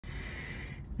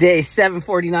Day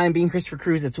 749, being Christopher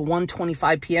Cruz. It's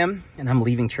 1:25 p.m. and I'm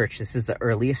leaving church. This is the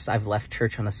earliest I've left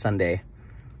church on a Sunday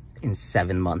in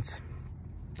 7 months.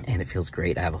 And it feels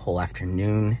great. I have a whole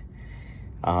afternoon.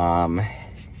 It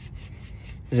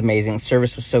was amazing.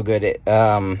 Service was so good.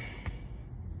 God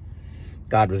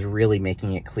was really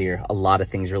making it clear. A lot of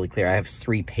things really clear. I have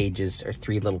 3 pages or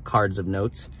 3 little cards of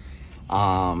notes.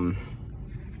 Yeah,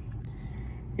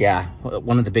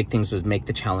 one of the big things was make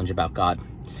the challenge about God.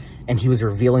 And he was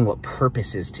revealing what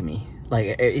purpose is to me.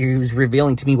 Like, he was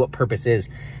revealing to me what purpose is.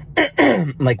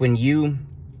 Like, when you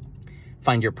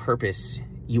find your purpose,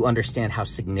 you understand how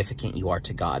significant you are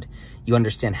to God. You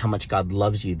understand how much God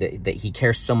loves you, that he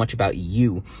cares so much about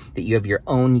you, that you have your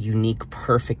own unique,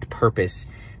 perfect purpose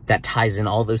that ties in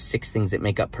all those 6 things that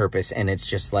make up purpose. And it's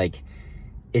just like,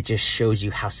 it just shows you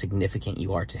how significant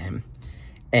you are to him.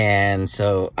 And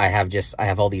so I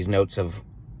have all these notes of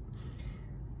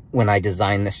when I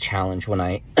design this challenge, when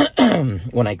I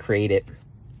when I create it,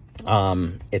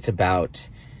 it's about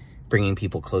bringing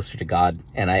people closer to God.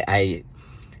 And I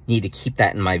need to keep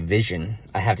that in my vision.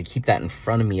 I have to keep that in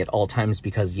front of me at all times,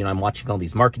 because, you know, I'm watching all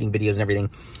these marketing videos and everything,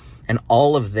 and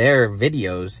all of their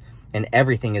videos and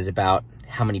everything is about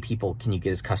how many people can you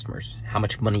get as customers, how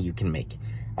much money you can make,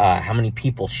 how many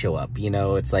people show up. You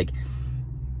know, it's like,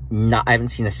 I haven't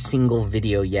seen a single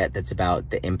video yet that's about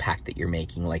the impact that you're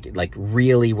making, like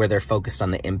really where they're focused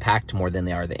on the impact more than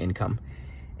they are the income.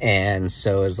 And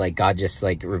so it's like God just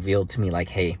like revealed to me, like,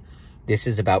 hey, this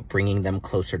is about bringing them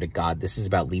closer to God. This is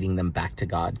about leading them back to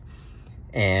God.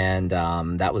 And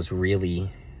that just really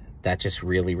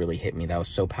hit me. That was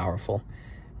so powerful.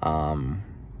 So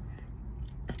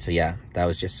yeah, that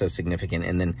was just so significant.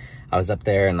 And then I was up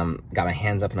there and got my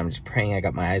hands up and I'm just praying. I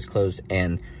got my eyes closed,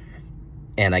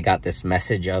 and I got this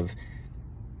message of,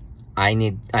 I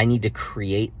need to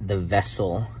create the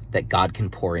vessel that God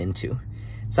can pour into.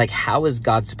 It's like, how is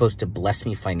God supposed to bless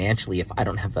me financially if I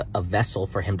don't have a vessel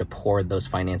for him to pour those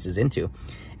finances into?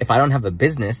 If I don't have a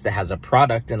business that has a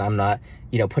product and I'm not,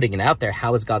 you know, putting it out there,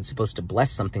 how is God supposed to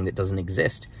bless something that doesn't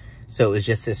exist? So it was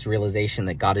just this realization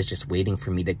that God is just waiting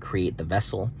for me to create the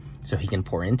vessel so he can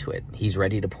pour into it. He's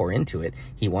ready to pour into it.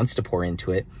 He wants to pour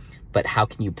into it. But how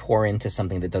can you pour into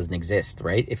something that doesn't exist,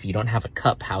 right? If you don't have a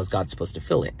cup, how is God supposed to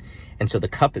fill it? And so the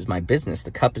cup is my business.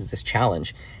 The cup is this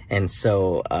challenge. And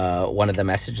so one of the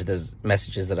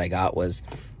messages that I got was,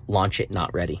 launch it,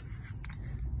 not ready.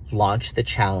 Launch the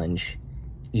challenge,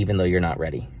 even though you're not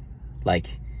ready. Like,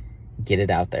 get it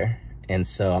out there. And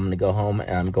so I'm going to go home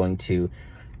and I'm going to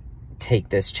take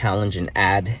this challenge and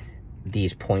add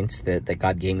these points that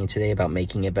God gave me today about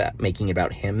making it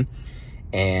about him,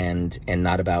 and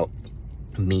not about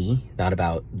me, not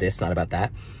about this, not about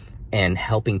that, and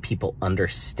helping people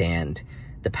understand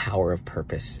the power of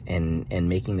purpose, and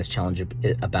making this challenge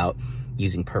about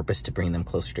using purpose to bring them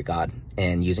closer to God,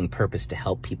 and using purpose to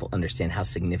help people understand how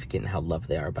significant and how loved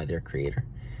they are by their creator.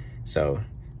 So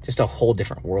just a whole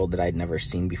different world that I'd never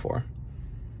seen before,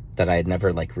 that I had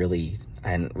never I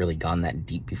hadn't really gone that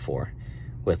deep before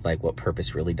with like what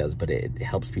purpose really does. But it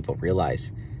helps people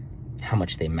realize how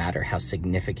much they matter, how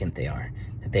significant they are,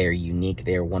 that they are unique,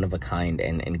 they are one of a kind,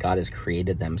 and God has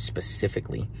created them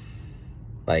specifically,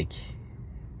 like,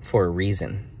 for a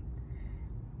reason.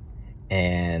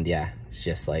 And yeah, it's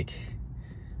just like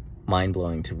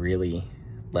mind-blowing to really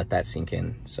let that sink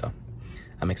in. So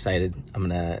I'm excited. I'm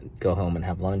gonna go home and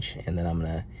have lunch, and then I'm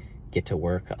gonna get to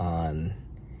work on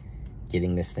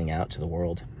getting this thing out to the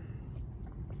world.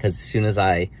 Because as soon as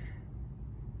I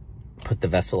put the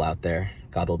vessel out there,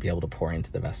 God will be able to pour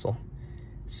into the vessel.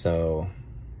 So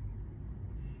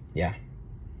yeah,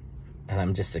 and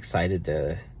I'm just excited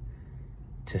to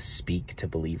speak to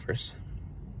believers.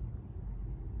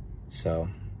 So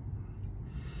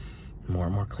more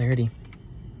and more clarity.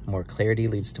 More clarity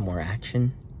leads to more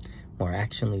action. More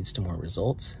action leads to more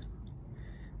results.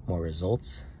 More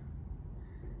results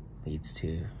leads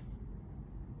to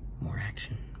more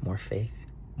action, more faith,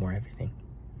 more everything.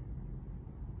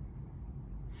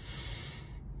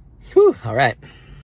 Whew, all right.